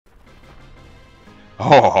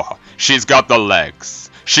Oh, she's got the legs.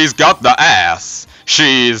 She's got the ass.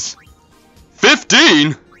 She's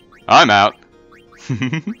 15. I'm out.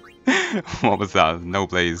 What was that? No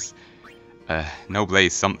Blaze. No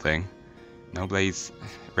Blaze something. No Blaze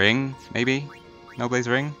ring, maybe? No Blaze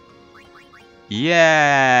ring?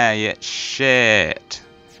 Yeah, shit.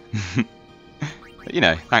 But, you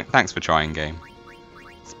know, thanks for trying, game.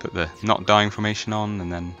 Let's put the not dying formation on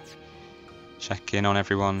and then check in on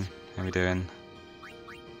everyone. How are we doing?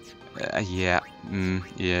 Yeah.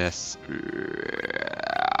 Yes.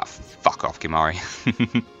 Fuck off, Kimahri.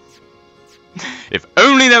 If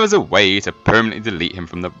only there was a way to permanently delete him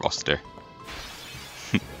from the roster.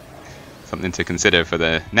 Something to consider for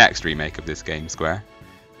the next remake of this game, Square.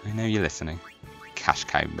 I know you're listening. Cash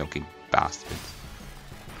cow milking bastards.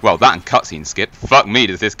 Well, that and cutscene skip. Fuck me,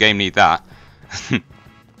 does this game need that?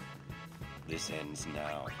 This ends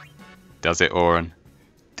now. Does it, Auron?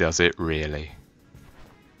 Does it really?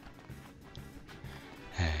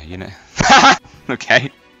 You know.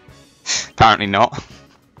 Okay. Apparently not.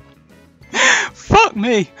 Fuck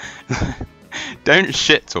me! Don't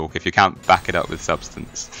shit talk if you can't back it up with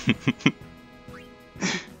substance.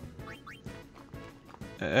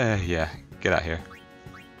 Yeah, get out of here.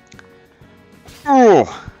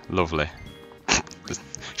 Oh, lovely. Just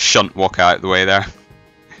shunt walk out the way there.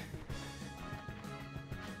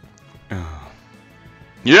 Oh.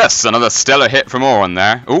 Yes, another stellar hit from Auron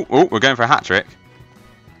there. Oh, we're going for a hat trick.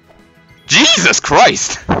 Jesus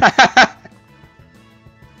Christ!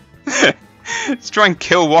 Let's try and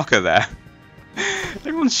kill Wakka there.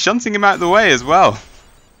 Everyone's shunting him out of the way as well.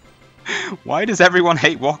 Why does everyone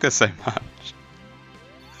hate Wakka so much?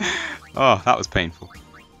 Oh, that was painful.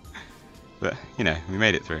 But, you know, we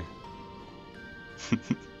made it through.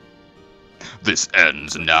 This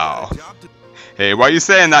ends now. Hey, why are you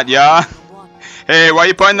saying that, yeah? Hey, why are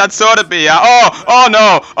you pointing that sword at me, yeah? Oh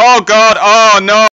no! Oh god! Oh no!